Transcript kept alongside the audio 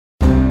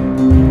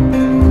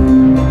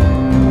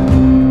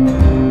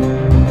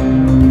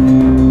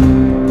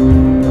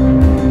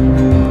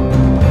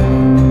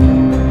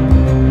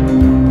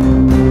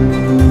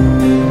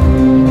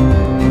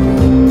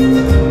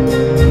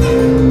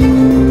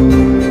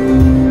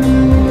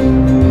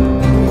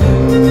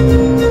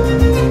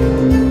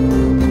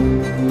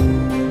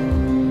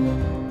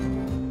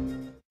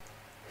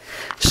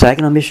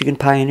Saginaw, Michigan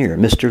pioneer,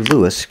 Mr.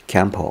 Louis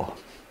Campau.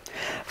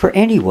 For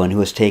anyone who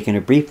has taken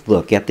a brief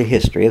look at the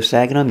history of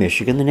Saginaw,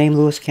 Michigan, the name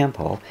Louis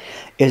Campau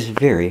is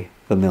very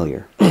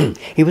familiar.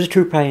 He was a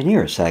true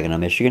pioneer of Saginaw,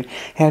 Michigan,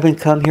 having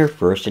come here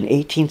first in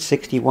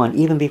 1861,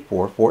 even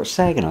before Fort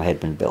Saginaw had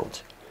been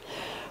built.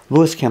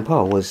 Louis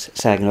Campau was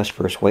Saginaw's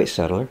first white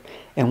settler,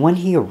 and when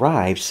he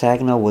arrived,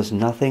 Saginaw was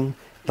nothing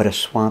but a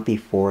swampy,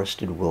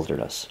 forested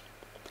wilderness.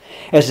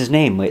 As his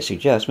name might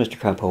suggest, Mr.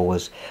 Campau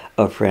was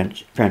of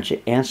French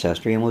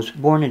ancestry and was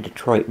born in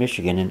Detroit,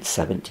 Michigan in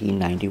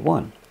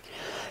 1791.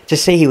 To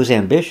say he was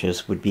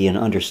ambitious would be an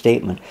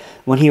understatement.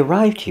 When he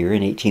arrived here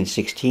in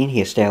 1816,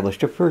 he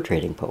established a fur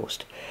trading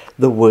post.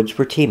 The woods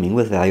were teeming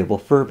with valuable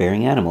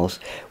fur-bearing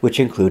animals, which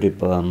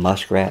included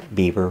muskrat,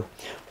 beaver,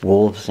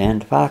 wolves,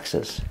 and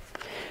foxes.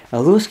 Now,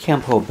 Louis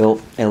Campau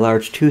built a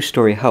large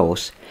two-story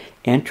house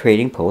and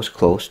trading post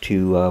close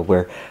to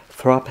where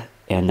Thorpe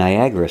and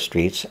Niagara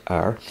Streets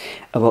are,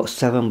 about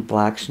 7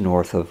 blocks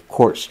north of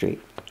Court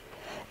Street.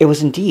 It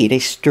was indeed a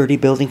sturdy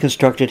building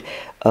constructed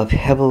of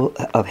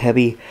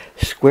heavy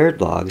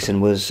squared logs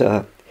and was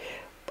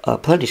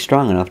plenty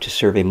strong enough to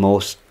serve a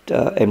more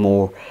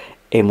than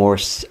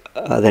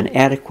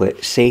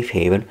adequate safe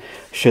haven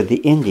should the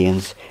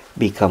Indians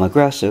become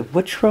aggressive,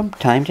 which from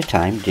time to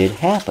time did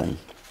happen.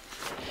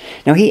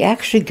 Now, he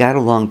actually got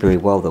along very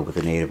well, though, with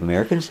the Native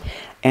Americans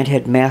and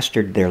had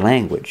mastered their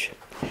language.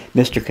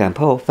 Mr.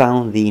 Campau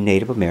found the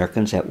Native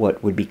Americans at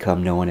what would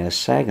become known as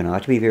Saginaw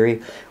to be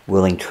very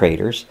willing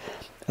traders,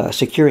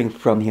 securing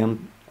for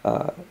him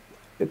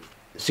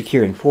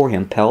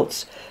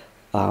pelts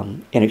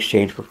in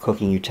exchange for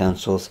cooking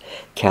utensils,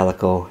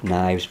 calico,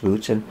 knives,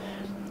 boots, and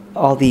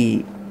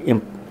the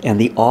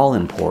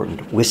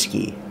all-important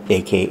whiskey,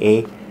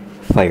 aka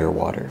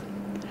firewater.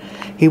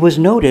 He was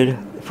noted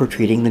for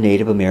treating the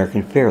Native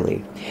American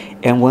fairly,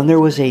 and when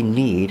there was a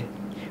need,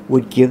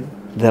 would give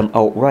them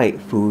outright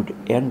food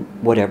and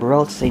whatever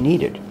else they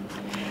needed.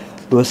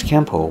 Louis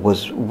Campau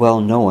was well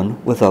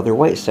known with other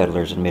white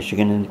settlers in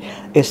Michigan and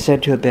is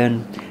said to have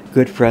been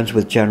good friends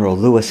with General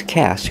Lewis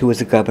Cass, who was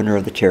the governor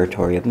of the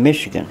territory of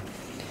Michigan.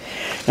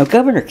 Now,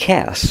 Governor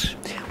Cass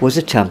was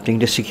attempting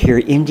to secure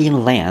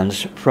Indian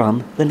lands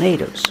from the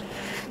natives.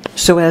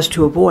 So as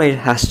to avoid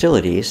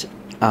hostilities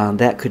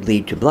that could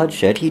lead to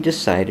bloodshed, he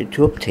decided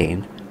to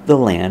obtain the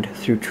land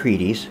through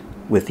treaties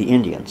with the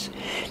Indians.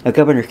 Now,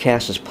 Governor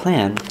Cass's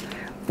plan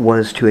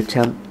was to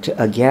attempt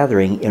a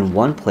gathering in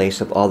one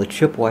place of all the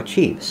Chippewa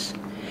chiefs,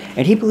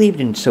 and he believed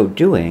in so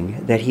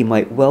doing that he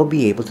might well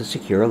be able to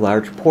secure a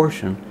large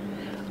portion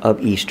of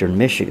eastern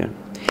Michigan.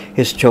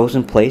 His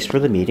chosen place for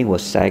the meeting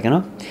was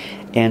Saginaw,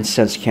 and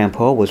since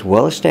Campau was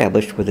well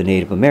established with the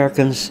Native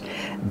Americans,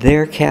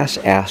 there Cass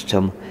asked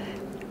him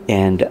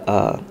and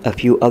a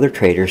few other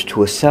traders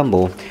to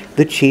assemble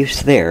the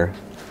chiefs there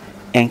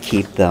and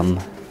keep them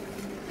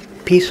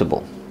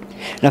peaceable.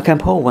 Now,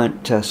 Campau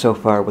went so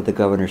far with the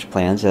governor's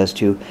plans as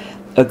to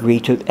agree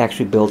to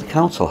actually build a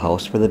council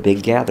house for the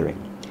big gathering.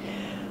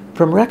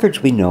 From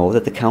records we know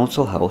that the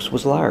council house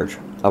was large,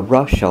 a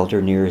rough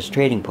shelter near his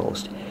trading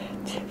post.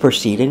 For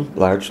seating,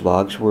 large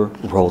logs were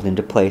rolled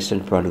into place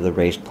in front of the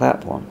raised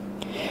platform.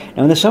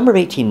 Now, in the summer of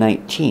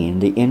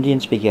 1819, the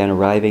Indians began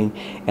arriving,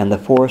 and the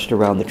forest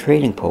around the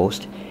trading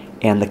post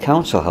and the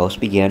council house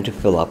began to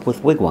fill up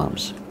with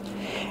wigwams.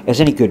 As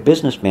any good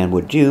businessman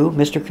would do,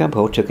 Mr.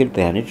 Campau took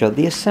advantage of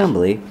the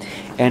assembly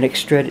and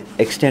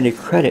extended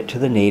credit to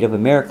the Native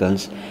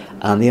Americans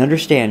on the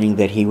understanding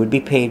that he would be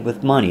paid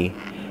with money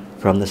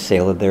from the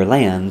sale of their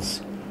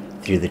lands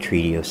through the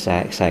Treaty of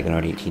Saginaw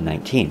in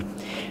 1819.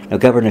 Now,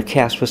 Governor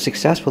Cass was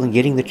successful in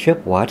getting the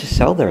Chippewa to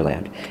sell their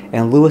land,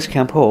 and Louis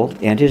Campau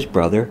and his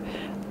brother,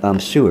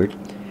 Seward,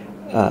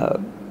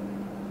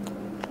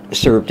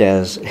 served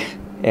as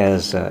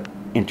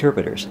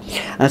interpreters.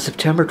 On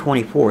September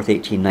 24,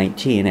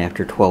 1819,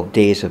 after 12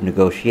 days of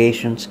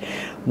negotiations,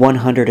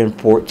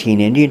 114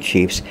 Indian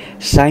chiefs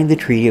signed the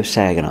Treaty of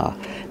Saginaw.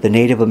 The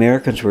Native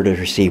Americans were to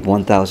receive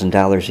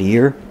 $1,000 a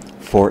year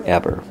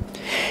forever.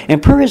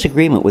 And per his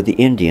agreement with the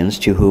Indians,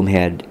 to whom he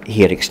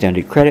had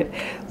extended credit,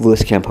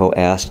 Louis Campau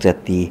asked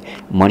that the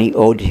money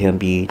owed to him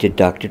be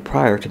deducted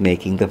prior to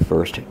making the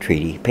first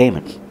treaty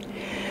payment.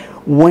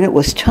 When it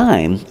was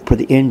time for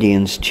the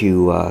Indians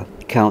to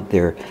count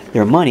their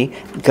money,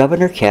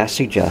 Governor Cass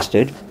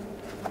suggested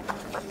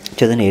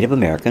to the Native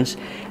Americans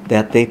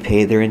that they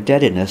pay their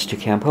indebtedness to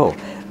Campau,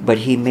 but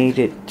he made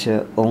it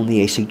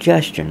only a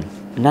suggestion,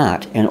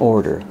 not an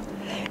order.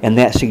 And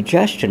that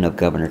suggestion of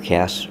Governor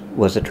Cass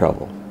was the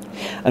trouble.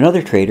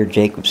 Another trader,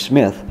 Jacob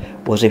Smith,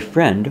 was a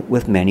friend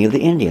with many of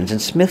the Indians,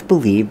 and Smith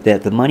believed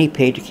that the money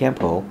paid to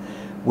Campau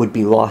would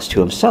be lost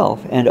to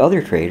himself and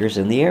other traders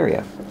in the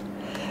area.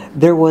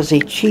 There was a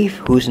chief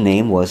whose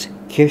name was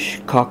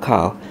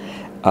Campau,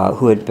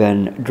 who had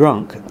been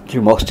drunk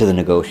through most of the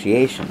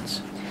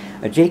negotiations.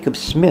 Jacob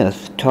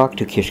Smith talked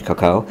to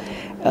Campau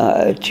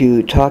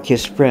to talk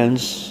his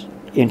friends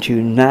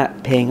into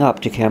not paying up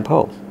to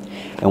Campau.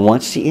 And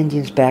once the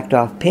Indians backed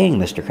off paying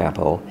Mr.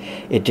 Campau,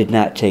 it did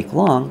not take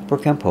long for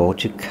Campau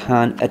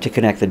to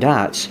connect the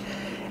dots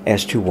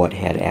as to what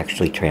had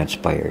actually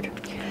transpired.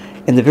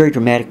 In the very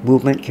dramatic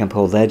movement,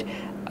 Campau leapt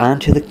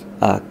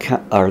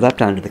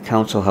onto the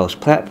council house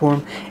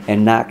platform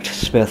and knocked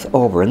Smith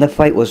over, and the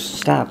fight was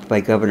stopped by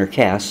Governor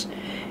Cass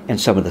and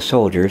some of the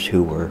soldiers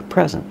who were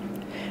present.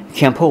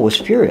 Campau was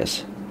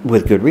furious,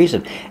 with good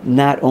reason,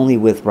 not only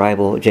with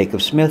rival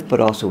Jacob Smith, but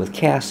also with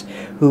Cass,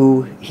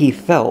 who he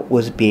felt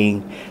was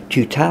being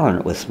too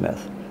tolerant with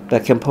Smith.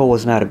 But Campau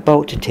was not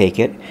about to take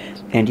it,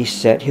 and he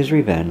set his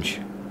revenge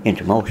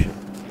into motion.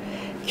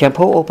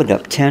 Campau opened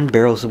up 10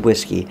 barrels of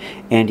whiskey,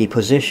 and he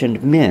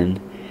positioned men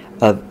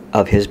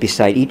of his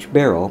beside each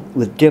barrel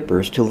with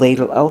dippers to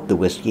ladle out the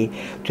whiskey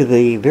to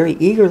the very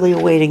eagerly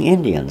awaiting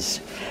Indians.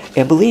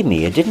 And believe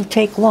me, it didn't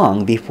take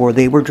long before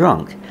they were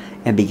drunk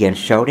and began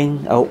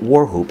shouting out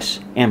war whoops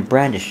and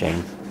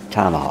brandishing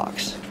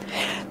tomahawks.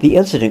 The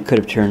incident could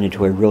have turned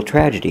into a real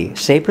tragedy,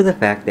 save for the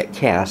fact that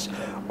Cass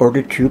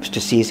ordered troops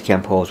to seize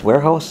Campau's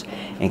warehouse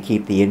and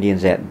keep the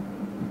Indians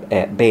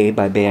at bay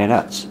by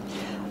bayonets.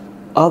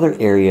 Other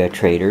area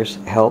traders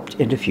helped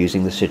in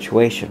diffusing the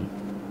situation.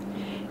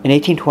 In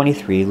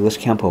 1823, Louis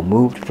Campau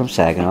moved from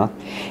Saginaw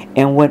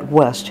and went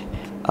west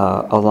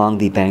along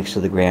the banks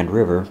of the Grand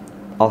River,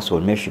 also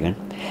in Michigan,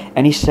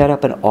 and he set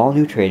up an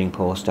all-new trading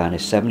post on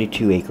his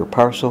 72-acre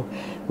parcel,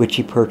 which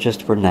he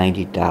purchased for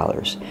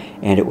 $90.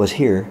 And it was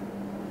here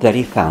that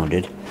he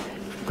founded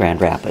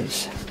Grand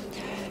Rapids.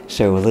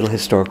 So a little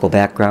historical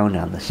background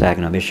on the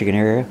Saginaw, Michigan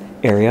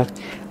area.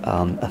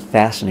 A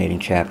fascinating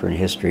chapter in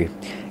history.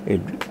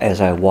 As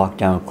I walk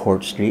down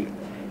Court Street,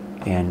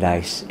 and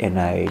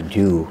I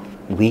do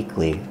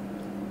weekly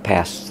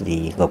pass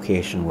the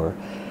location where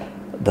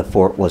the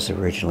fort was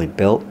originally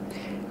built,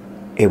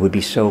 it would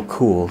be so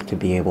cool to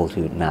be able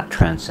to not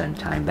transcend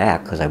time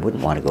back, because I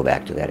wouldn't want to go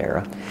back to that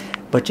era,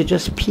 but to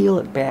just peel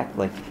it back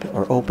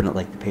or open it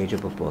like the page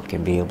of a book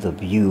and be able to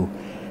view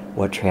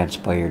what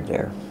transpired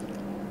there.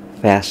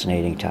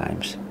 Fascinating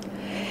times.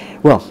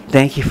 Well,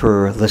 thank you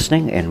for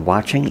listening and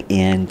watching,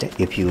 and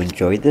if you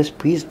enjoyed this,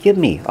 please give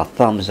me a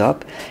thumbs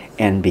up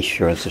and be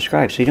sure to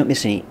subscribe so you don't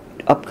miss any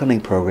upcoming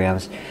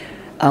programs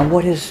on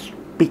what has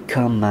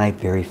become my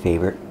very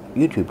favorite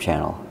YouTube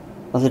channel,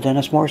 the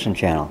Dennis Morrison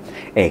channel.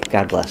 Hey,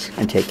 God bless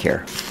and take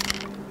care.